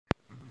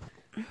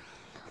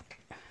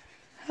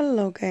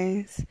Hello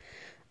guys.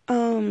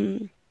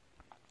 Um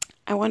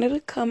I wanted to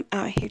come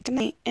out here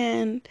tonight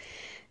and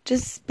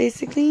just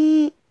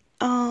basically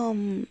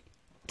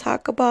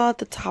talk about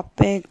the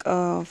topic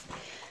of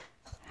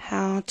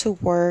how to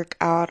work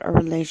out a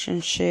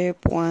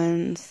relationship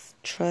once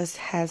trust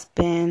has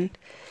been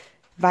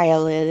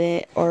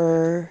violated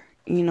or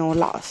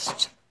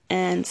lost.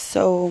 And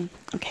so,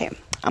 okay,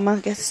 I'm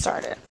gonna get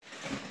started.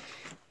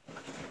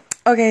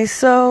 Okay,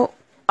 so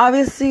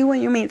obviously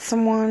when you meet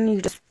someone,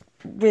 you just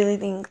really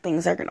think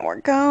things are gonna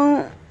work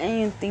out, and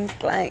you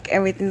think like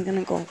everything's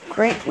gonna go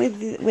great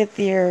with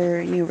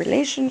your new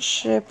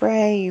relationship,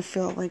 right?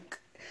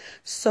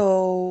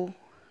 So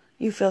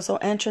you feel so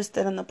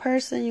interested in the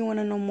person, you want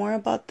to know more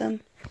about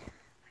them.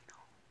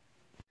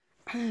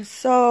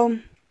 So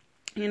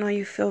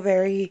you feel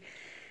very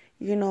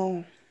you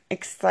know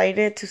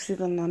excited to see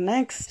them the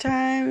next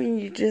time, and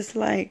you're just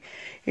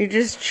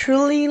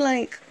truly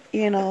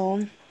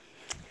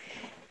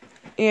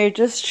you're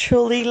just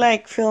truly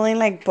like feeling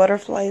like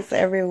butterflies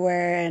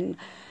everywhere, and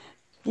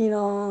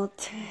you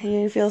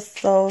feel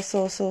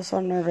so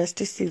nervous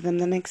to see them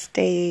the next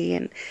day,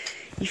 and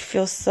you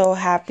feel so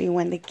happy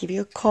when they give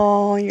you a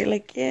call. You're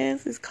like,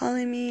 yes, he's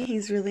calling me,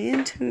 he's really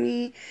into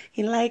me,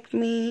 he liked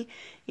me,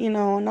 and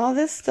all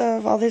this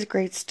stuff, all this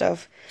great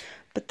stuff.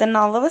 But then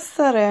all of a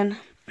sudden,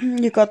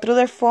 you go through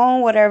their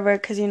phone, whatever,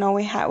 because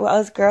we have, well,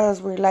 us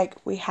girls,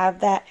 we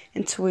have that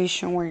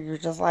intuition where you're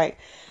just like,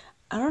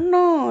 I don't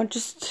know,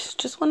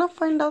 just want to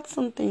find out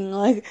something.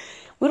 Like,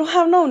 we don't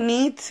have no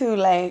need to,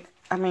 like,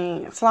 I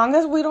mean, as long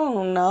as we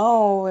don't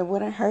know, it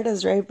wouldn't hurt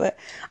us, right? But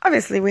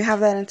obviously, we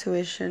have that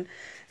intuition.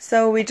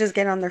 So we just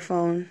get on their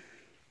phone.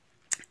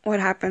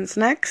 What happens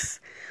next?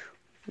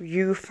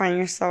 You find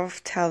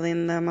yourself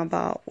telling them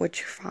about what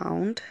you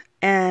found.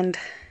 And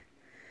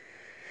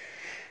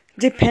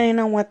depending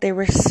on what they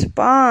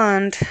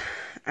respond,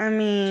 I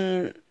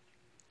mean,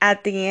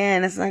 at the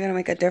end, it's not going to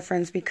make a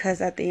difference,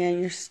 because at the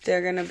end, you're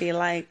still going to be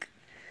like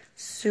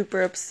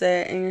super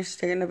upset, and you're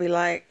still going to be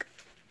like,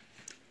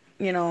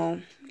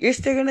 you're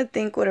still going to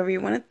think whatever you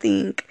want to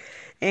think.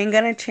 It ain't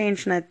going to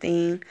change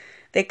nothing.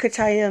 They could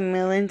tell you a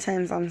million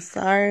times, I'm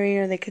sorry,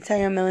 or they could tell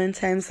you a million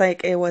times,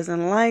 like, it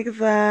wasn't like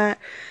that.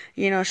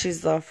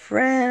 She's a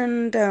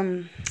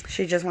friend.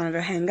 She just wanted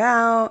to hang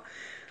out.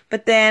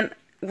 But then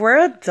we're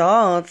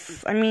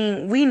adults. I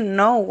mean, we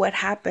know what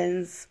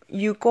happens.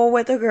 You go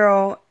with a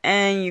girl,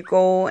 and you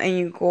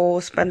go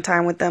spend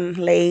time with them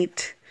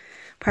late,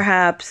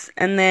 perhaps.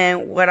 And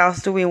then what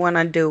else do we want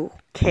to do?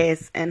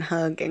 Kiss and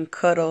hug and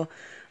cuddle.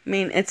 I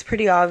mean, it's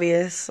pretty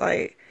obvious.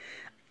 Like,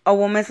 a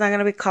woman's not going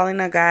to be calling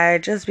a guy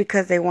just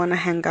because they want to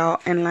hang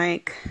out and,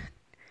 like,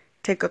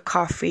 take a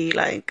coffee.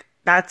 Like,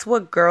 that's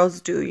what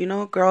girls do.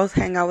 Girls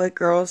hang out with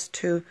girls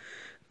to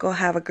go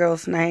have a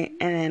girls' night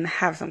and then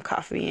have some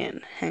coffee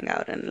and hang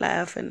out and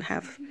laugh and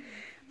have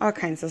all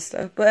kinds of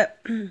stuff. But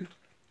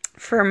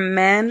for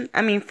men,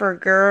 I mean, for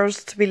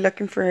girls to be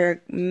looking for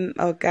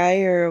a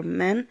guy or a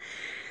man,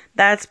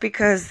 that's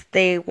because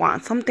they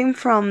want something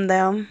from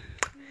them.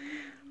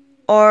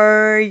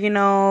 Or, I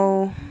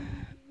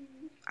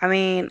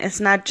mean, it's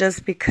not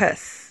just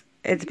because.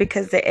 It's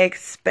because the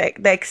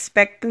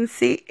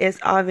expectancy is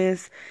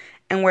obvious,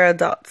 and we're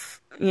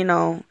adults.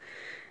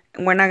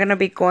 We're not gonna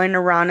be going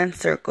around in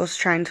circles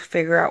trying to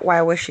figure out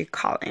why was she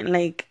calling.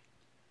 Like,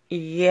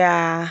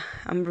 yeah,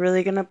 I'm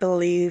really gonna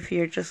believe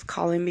you're just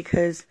calling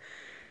because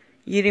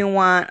you didn't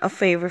want a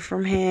favor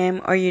from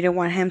him, or you didn't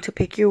want him to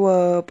pick you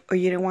up, or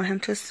you didn't want him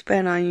to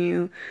spend on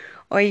you,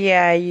 or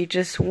yeah, you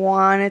just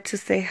wanted to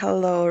say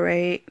hello,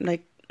 right?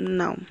 Like,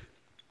 no.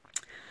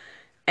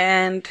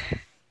 And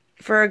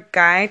for a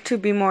guy to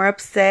be more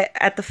upset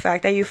at the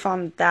fact that you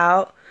found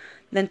out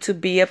than to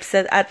be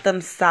upset at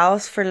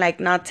themselves for, like,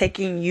 not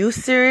taking you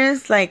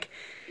serious. Like,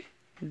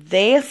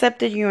 they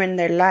accepted you in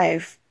their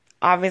life.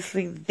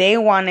 Obviously, they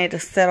wanted to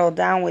settle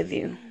down with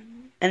you.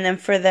 And then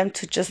for them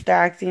to just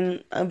start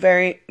acting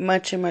very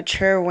much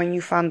immature when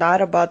you found out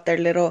about their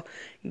little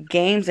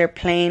games they're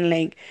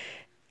playing,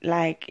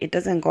 like it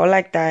doesn't go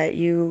like that.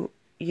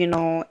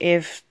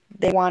 If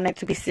they wanted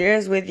to be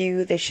serious with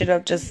you, they should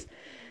have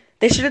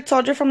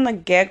told you from the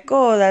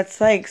get-go. That's,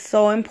 like,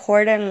 so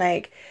important.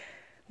 Like,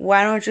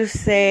 why don't you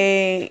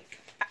say,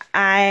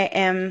 I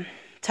am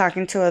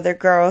talking to other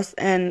girls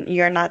and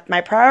you're not my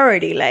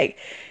priority? Like,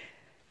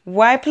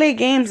 why play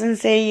games and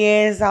say,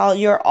 yes,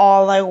 you're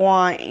all I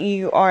want.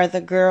 You are the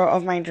girl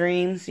of my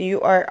dreams.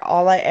 You are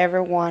all I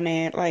ever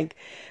wanted. Like,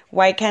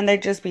 why can't they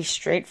just be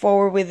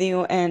straightforward with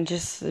you and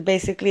just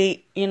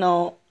basically,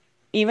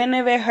 even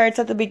if it hurts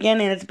at the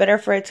beginning, it's better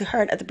for it to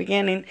hurt at the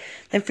beginning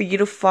than for you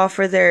to fall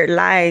for their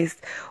lies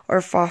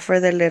or fall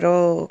for their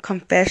little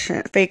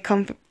fake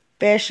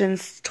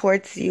confessions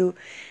towards you.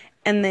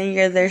 And then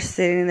you're there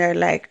sitting there,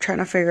 like, trying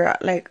to figure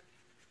out, like,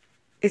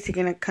 is he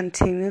gonna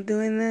continue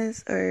doing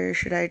this, or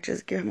should I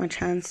just give him a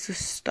chance to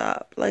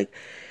stop? Like,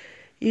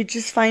 you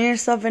just find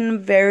yourself in a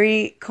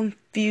very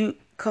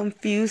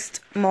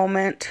confused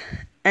moment,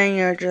 and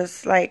you're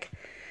just like,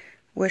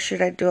 what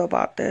should I do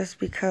about this?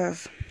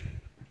 Because,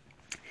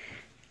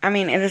 I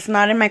mean, it is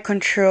not in my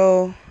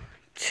control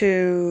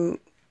to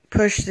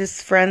push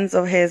these friends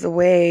of his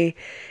away.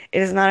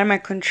 It is not in my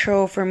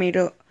control for me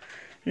to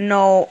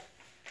know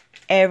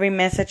every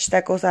message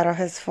that goes out of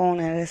his phone.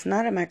 It is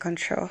not in my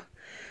control.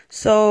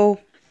 So,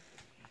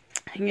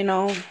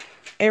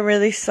 it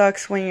really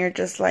sucks when you're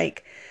just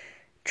like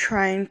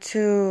trying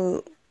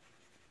to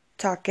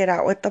talk it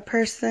out with the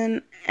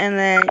person, and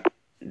then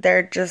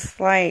they're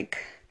just like,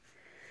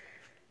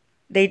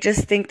 they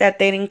just think that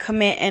they didn't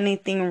commit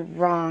anything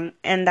wrong,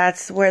 and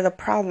that's where the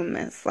problem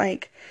is.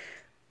 Like,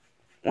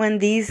 when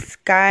these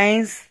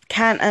guys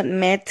can't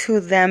admit to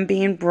them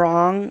being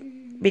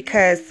wrong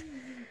because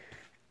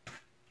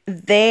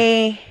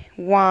they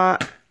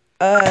want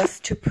us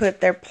to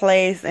put their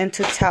place and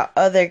to tell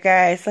other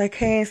guys, like,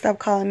 hey, stop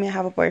calling me, I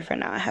have a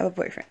boyfriend now, I have a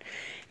boyfriend.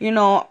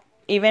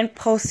 Even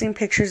posting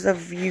pictures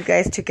of you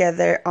guys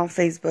together on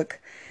Facebook,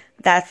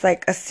 that's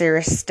like a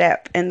serious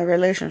step in the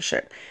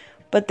relationship.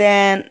 But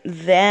then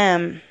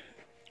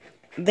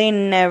they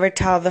never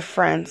tell the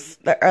friends,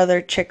 the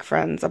other chick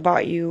friends,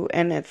 about you,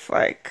 and it's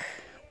like,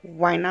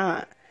 why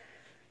not?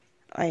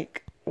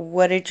 Like,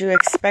 what did you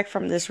expect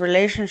from this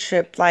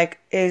relationship? Like,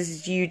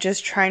 is you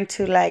just trying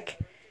to like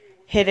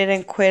hit it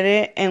and quit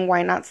it? And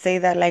why not say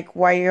that? Like,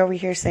 why are you over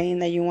here saying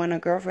that you want a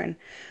girlfriend?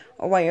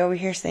 Or why are you over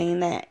here saying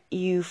that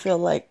you feel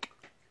like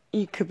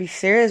you could be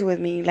serious with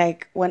me?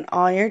 Like, when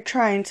all you're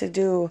trying to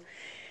do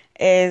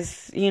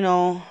is,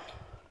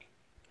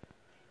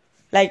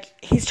 like,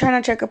 he's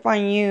trying to check up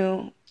on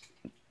you,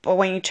 but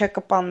when you check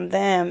up on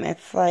them,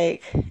 it's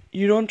like,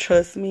 you don't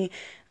trust me.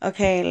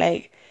 Okay,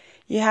 like,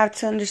 you have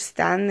to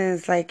understand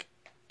this. Like,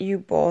 you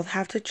both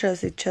have to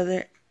trust each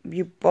other.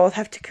 You both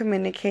have to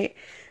communicate.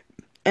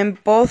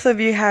 And both of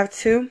you have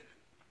to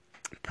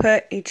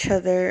put each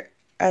other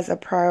as a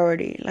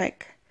priority.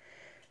 Like,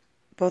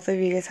 both of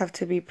you guys have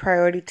to be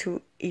priority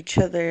to each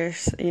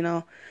other's,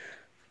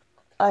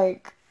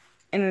 like,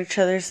 in each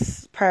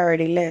other's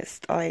priority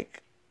list. Like,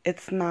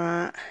 it's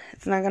not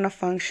gonna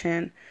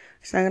function.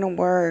 It's not gonna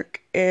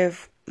work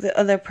if the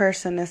other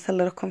person is a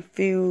little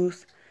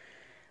confused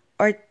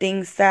or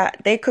thinks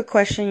that they could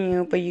question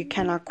you, but you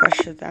cannot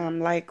question them.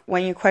 Like,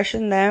 when you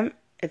question them,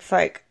 it's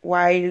like,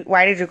 why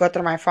did you go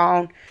through my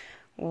phone?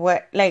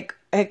 What, like,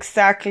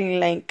 exactly,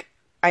 like,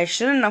 I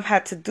shouldn't have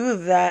had to do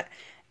that,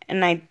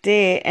 and I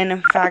did, and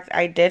in fact,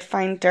 I did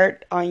find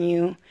dirt on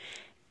you,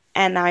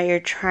 and now you're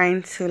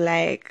trying to,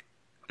 like,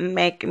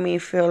 make me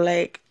feel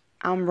like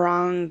I'm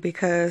wrong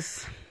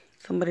because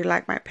somebody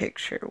liked my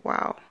picture.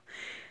 Wow.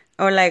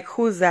 Or like,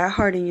 who's that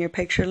heart in your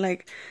picture?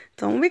 Like,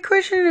 don't be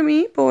questioning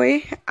me,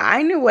 boy.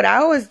 I knew what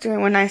I was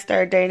doing when I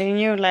started dating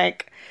you.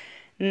 Like,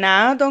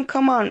 now don't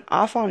come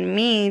off on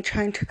me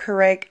trying to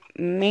correct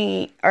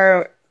me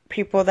or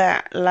people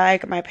that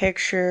like my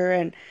picture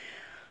and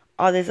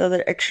all this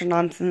other extra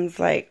nonsense.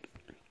 Like,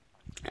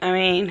 I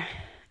mean,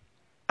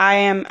 I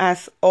am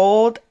as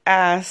old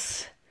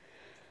as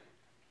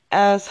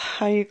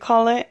how you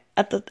call it,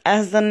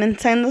 as the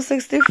Nintendo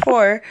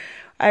 64.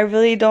 I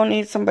really don't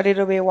need somebody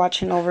to be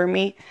watching over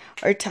me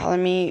or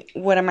telling me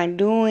what am I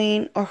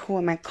doing or who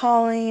am I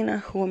calling or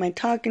who am I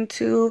talking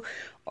to,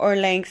 or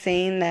like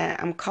saying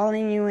that I'm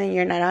calling you and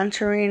you're not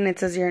answering. It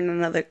says you're in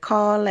another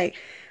call. Like,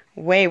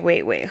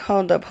 wait,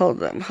 hold up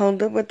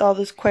with all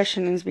these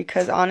questionings,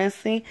 because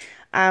honestly,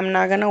 I'm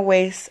not gonna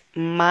waste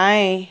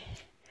my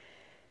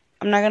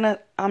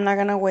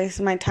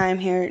time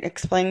here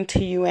explaining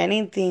to you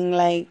anything.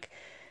 Like,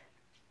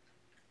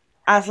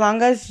 as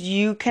long as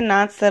you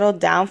cannot settle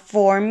down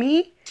for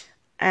me,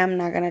 I'm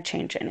not gonna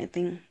change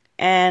anything.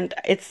 And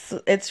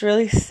it's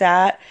really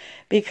sad,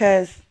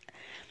 because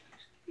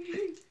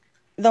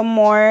the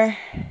more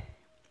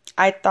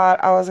I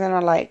thought I was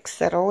gonna like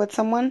settle with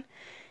someone,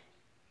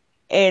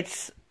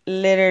 it's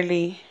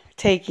literally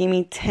taking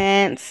me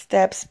 10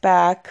 steps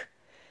back,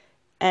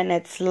 and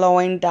it's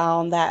slowing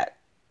down that,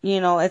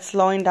 it's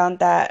slowing down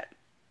that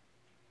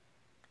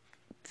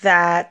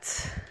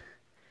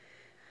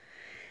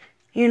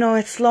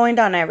it's slowing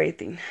down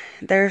everything.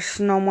 There's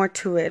no more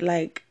to it.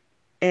 Like,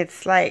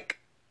 it's like,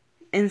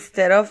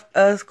 instead of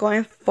us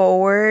going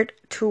forward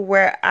to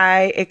where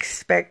I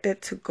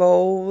expected to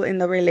go in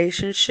the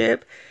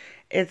relationship,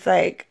 it's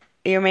like,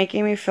 you're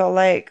making me feel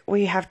like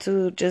we have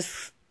to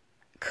just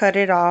cut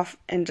it off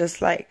and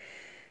just like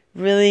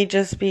really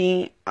just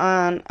be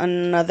on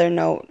another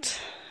note,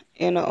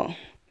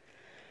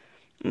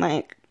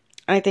 Like,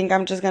 I think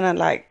I'm just gonna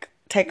like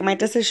take my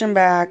decision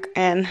back,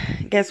 and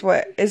guess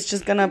what? It's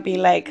just gonna be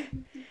like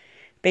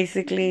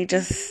basically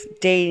just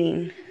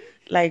dating,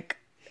 like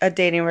a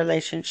dating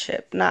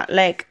relationship, not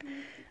like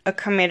a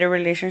committed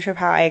relationship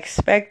how I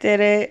expected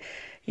it.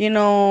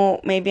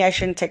 Maybe I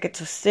shouldn't take it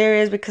too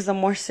serious, because the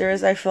more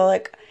serious I feel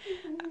like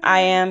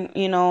I am,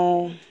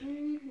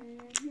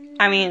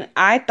 I mean,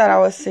 I thought I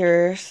was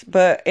serious,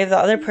 but if the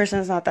other person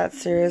is not that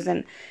serious,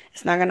 then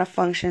it's not gonna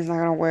function, it's not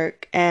gonna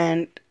work,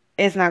 and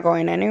it's not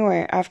going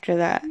anywhere after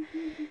that.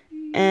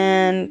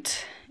 And,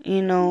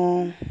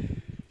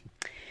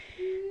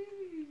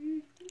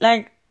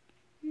 like,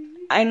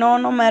 I know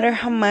no matter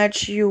how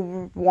much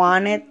you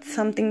wanted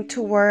something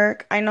to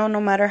work, I know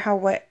no matter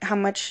how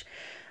much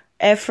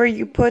effort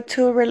you put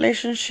to a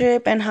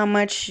relationship and how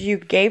much you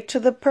gave to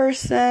the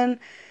person.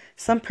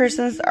 Some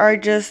persons are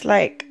just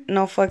like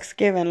no fucks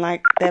given,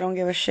 like they don't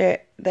give a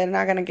shit. They're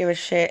not gonna give a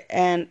shit,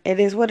 and it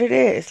is what it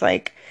is.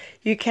 Like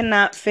you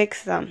cannot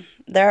fix them.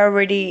 They're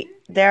already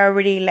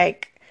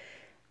like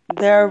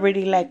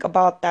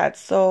about that,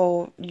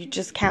 so you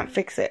just can't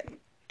fix it.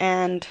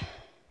 And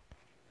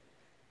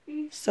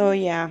so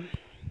yeah,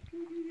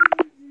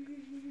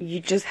 you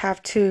just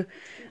have to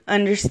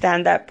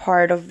understand that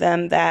part of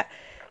them that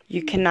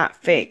you cannot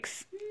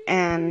fix,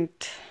 and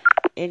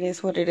it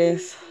is what it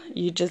is.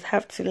 You just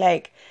have to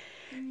like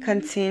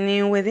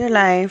continue with your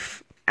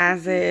life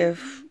as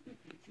if,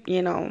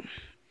 you know,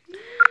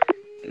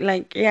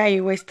 like yeah,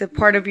 you wasted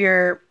part of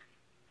your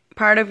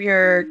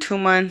 2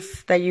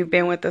 months that you've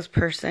been with this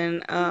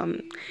person,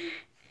 and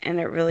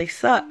it really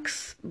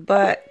sucks.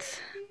 But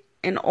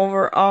in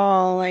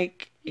overall,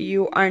 like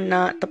you are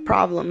not the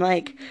problem.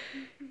 Like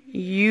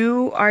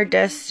you are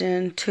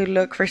destined to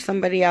look for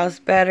somebody else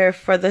better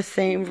for the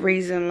same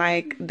reason.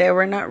 Like they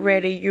were not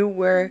ready, you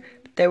were,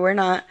 they were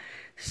not.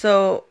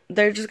 So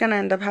they're just gonna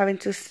end up having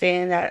to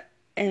stay in that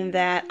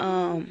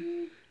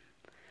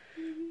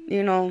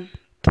you know,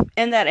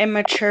 in that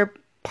immature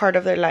part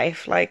of their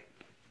life. Like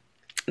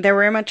they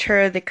were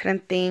immature, and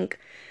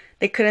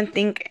they couldn't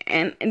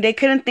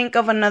think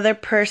of another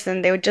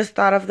person. They just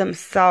thought of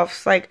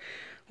themselves, like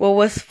what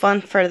was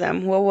fun for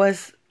them, what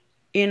was,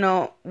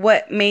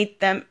 what made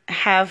them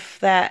have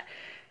that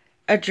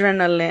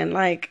adrenaline.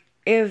 Like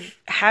if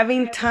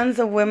having tons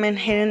of women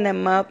hitting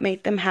them up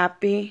made them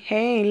happy,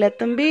 hey, let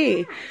them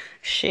be.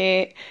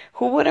 Shit,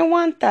 who wouldn't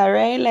want that,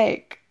 right?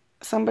 Like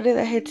somebody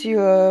that hits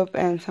you up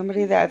and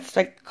somebody that's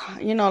like,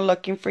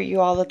 looking for you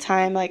all the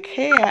time. Like,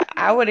 hey,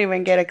 I would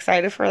even get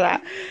excited for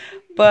that.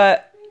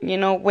 But,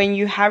 when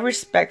you have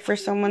respect for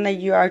someone that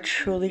you are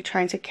truly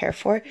trying to care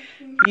for,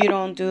 you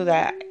don't do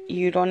that.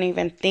 You don't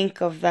even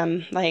think of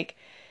them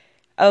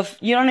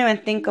you don't even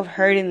think of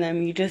hurting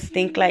them. You just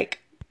think like,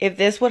 if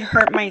this would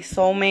hurt my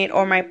soulmate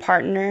or my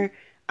partner,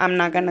 I'm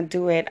not gonna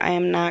do it. I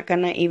am not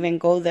gonna even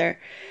go there.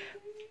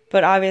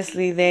 But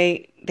obviously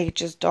they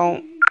just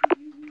don't.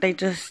 They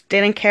just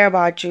didn't care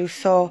about you.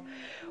 So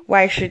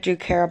why should you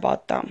care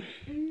about them?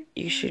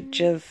 You should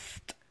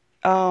just,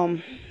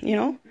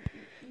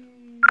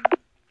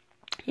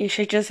 you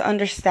should just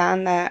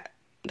understand that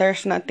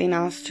there's nothing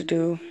else to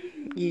do.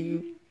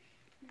 You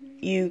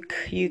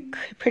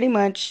pretty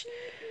much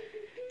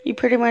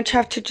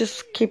have to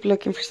just keep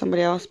looking for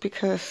somebody else,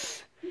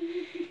 because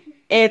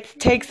it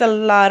takes a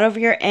lot of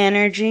your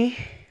energy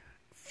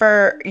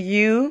for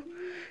you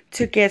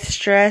to get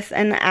stressed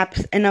and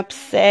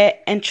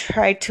upset and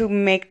try to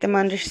make them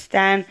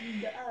understand.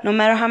 No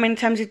matter how many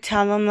times you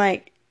tell them,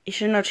 like, you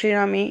should not cheat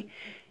on me.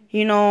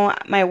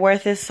 My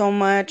worth is so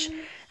much.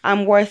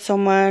 I'm worth so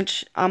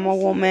much. I'm a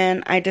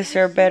woman. I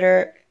deserve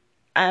better.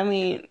 I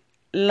mean,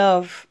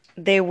 love,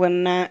 they will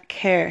not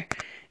care.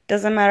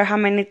 Doesn't matter how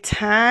many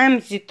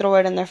times you throw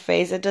it in their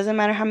face. It doesn't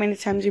matter how many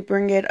times you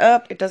bring it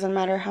up. It doesn't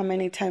matter how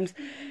many times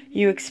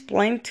you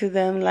explain to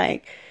them.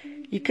 Like,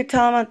 you could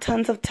tell them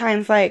tons of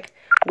times, like,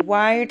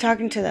 why are you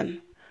talking to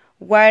them?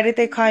 Why did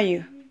they call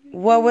you?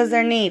 What was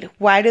their need?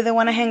 Why do they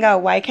want to hang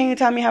out? Why can't you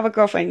tell me you have a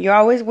girlfriend? You're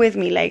always with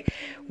me. Like,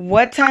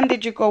 what time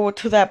did you go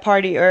to that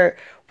party? Or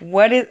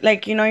what is,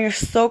 like, you're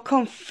so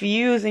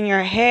confused in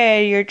your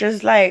head. You're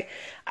just like,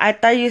 I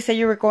thought you said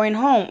you were going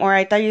home. Or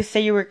I thought you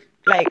said you were,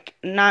 like,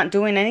 not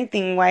doing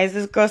anything. Why is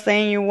this girl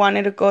saying you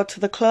wanted to go to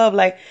the club?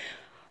 Like,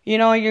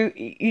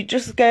 you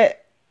just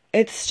get,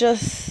 it's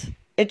just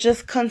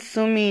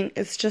consuming.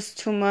 It's just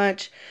too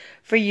much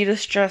for you to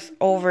stress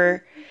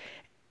over.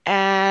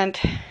 And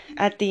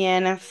at the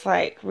end, it's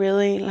like,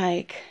 really,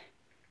 like,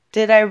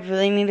 did I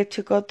really need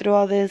to go through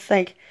all this?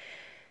 Like,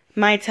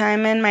 my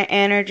time and my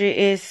energy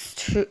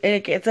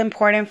it's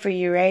important for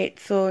you, right?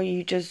 So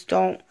you just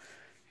don't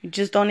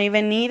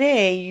even need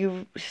it.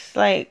 You just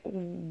like,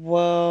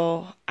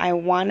 well, I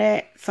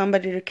wanted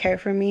somebody to care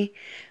for me.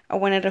 I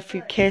wanted a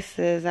few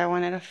kisses. I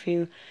wanted a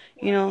few,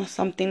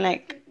 something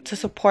like to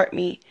support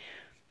me.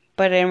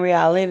 But in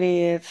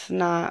reality, it's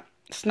not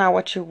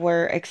what you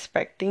were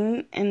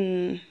expecting.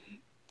 And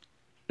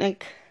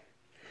like,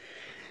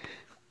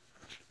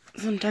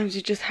 sometimes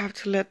you just have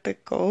to let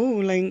that go.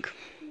 Like,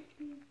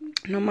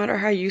 no matter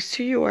how used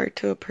to you are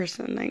to a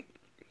person, like,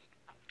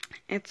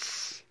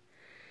 it's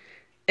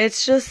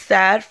just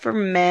sad for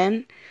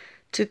men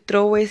to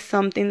throw away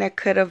something that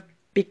could have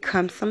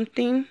become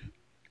something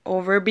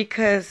over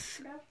because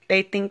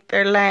they think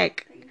they're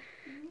like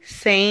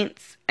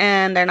saints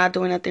and they're not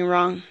doing nothing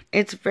wrong.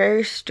 It's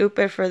very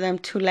stupid for them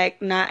to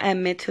like not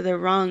admit to their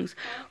wrongs,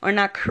 or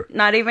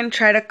not even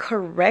try to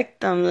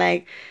correct them.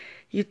 Like,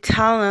 you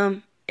tell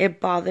them it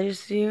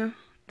bothers you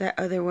that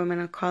other women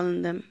are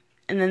calling them,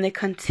 and then they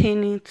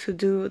continue to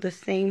do the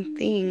same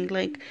thing.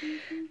 Like,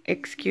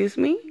 excuse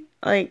me?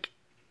 Like,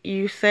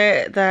 you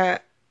said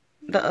that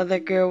the other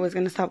girl was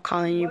gonna stop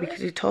calling you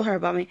because you told her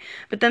about me.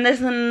 But then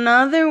there's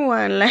another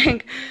one.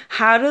 Like,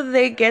 how do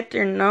they get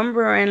their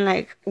number? And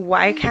like,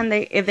 why can't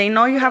they? If they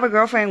know you have a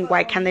girlfriend,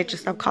 why can't they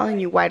just stop calling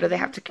you? Why do they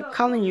have to keep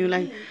calling you?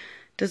 Like,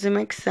 does it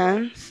make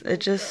sense? It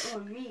just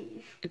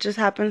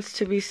happens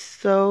to be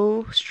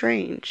so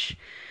strange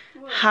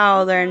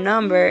how their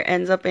number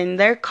ends up in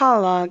their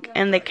call log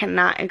and they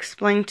cannot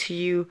explain to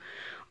you,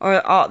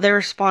 or all their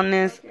response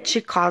is, she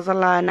calls a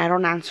lot and I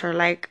don't answer.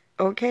 Like,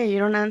 okay, you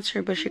don't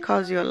answer, but she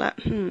calls you a lot.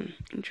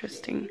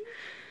 Interesting.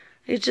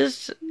 It's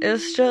just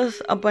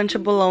a bunch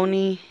of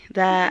baloney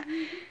that,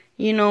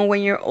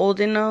 when you're old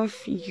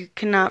enough, you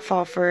cannot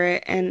fall for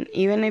it. And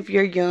even if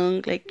you're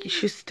young, like, you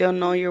should still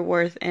know your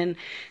worth and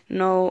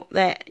know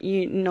that,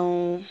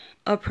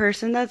 a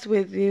person that's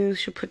with you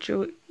should put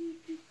your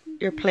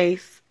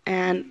place,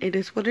 and it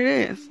is what it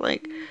is.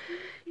 Like,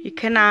 you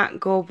cannot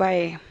go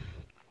by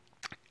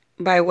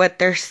what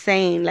they're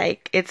saying.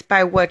 Like, it's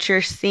by what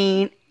you're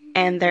seeing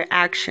and their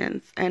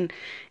actions. And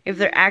if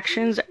their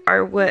actions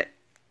are what,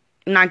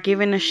 not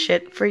giving a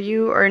shit for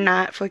you or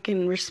not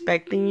fucking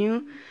respecting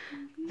you,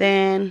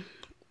 then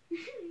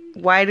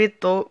why do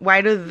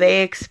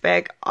they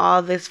expect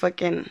all this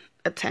fucking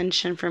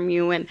attention from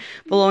you and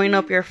blowing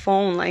up your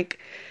phone? Like,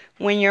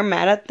 when you're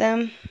mad at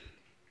them,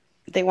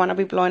 they want to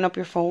be blowing up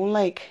your phone.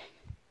 Like,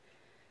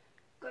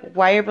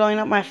 why are you blowing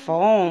up my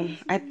phone?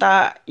 I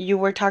thought you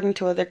were talking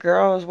to other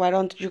girls. Why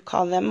don't you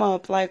call them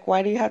up? Like,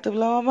 why do you have to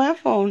blow up my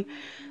phone?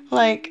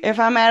 Like, if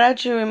I'm mad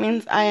at you, it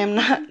means I am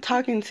not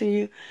talking to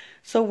you.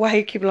 So why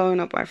you keep blowing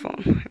up my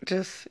phone?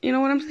 Just, you know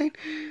what I'm saying?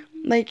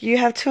 Like, you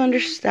have to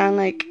understand,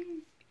 like,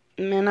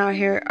 men out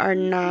here are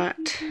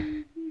not,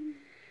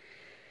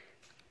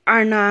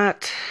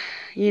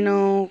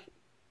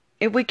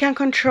 if we can't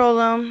control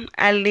them,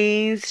 at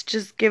least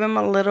just give them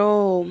a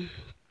little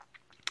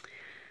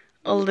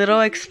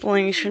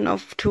explanation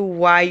of to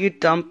why you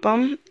dump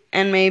them,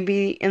 and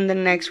maybe in the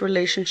next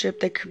relationship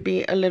they could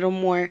be a little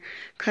more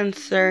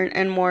concerned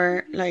and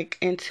more like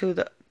into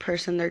the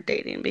person they're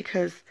dating,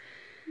 because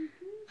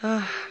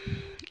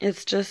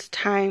it's just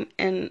time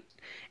and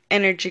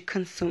energy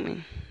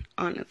consuming,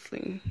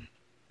 honestly.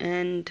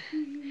 And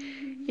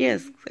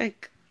yes,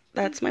 like,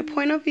 that's my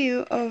point of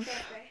view of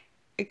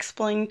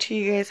explaining to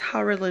you guys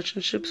how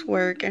relationships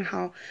work and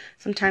how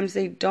sometimes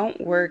they don't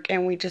work,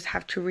 and we just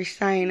have to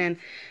resign and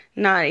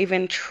not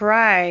even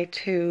try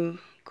to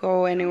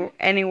go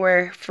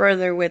anywhere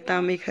further with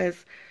them,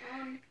 because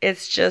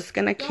it's just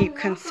gonna keep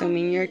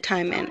consuming your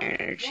time and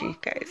energy,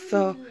 guys.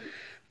 So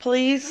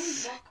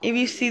please, if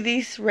you see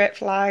these red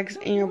flags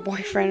in your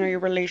boyfriend or your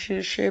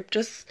relationship,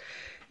 just,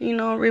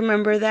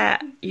 remember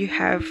that you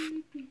have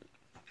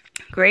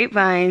great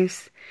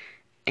vibes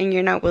and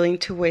you're not willing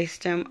to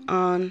waste them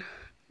on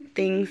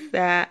things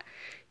that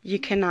you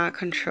cannot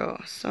control.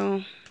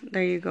 So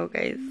there you go,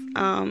 guys.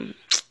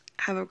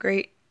 Have a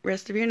great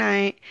rest of your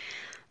night.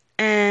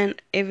 And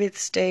if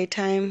it's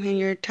daytime in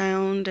your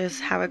town,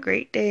 just have a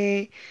great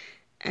day.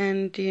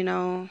 And,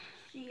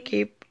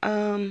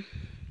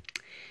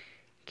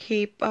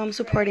 keep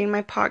supporting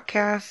my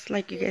podcast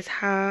like you guys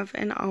have,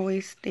 and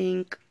always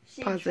think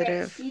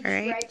positive. All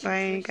right,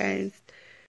 bye, guys.